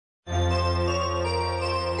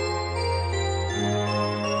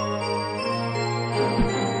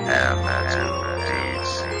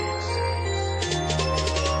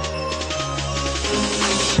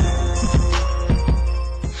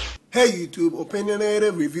Hey YouTube,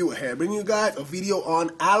 OpinionativeReviewer here, bringing you guys a video on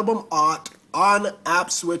album art on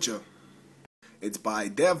AppSwitcher. It's by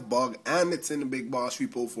DevBug and it's in the Big Boss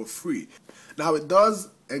repo for free. Now it does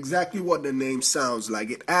exactly what the name sounds like.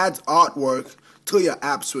 It adds artwork to your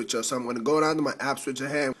AppSwitcher. So I'm going to go down to my AppSwitcher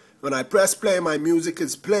here. When I press play, my music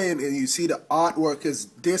is playing and you see the artwork is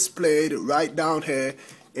displayed right down here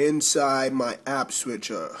inside my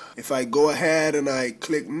AppSwitcher. If I go ahead and I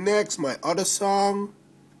click next, my other song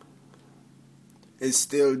is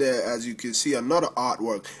still there. As you can see, another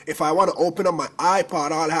artwork. If I want to open up my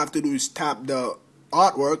iPod, all I have to do is tap the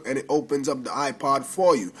artwork and it opens up the iPod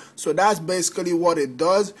for you. So that's basically what it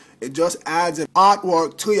does. It just adds an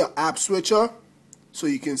artwork to your AppSwitcher so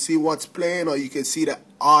you can see what's playing, or you can see the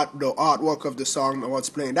artwork of the song and what's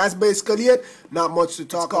playing. That's basically it. Not much to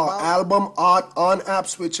talk about. Album art on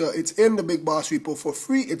AppSwitcher. It's in the Big Boss repo for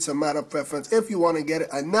free. It's a matter of preference if you want to get it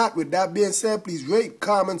or not. With that being said, please rate,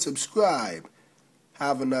 comment, subscribe.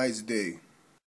 Have a nice day.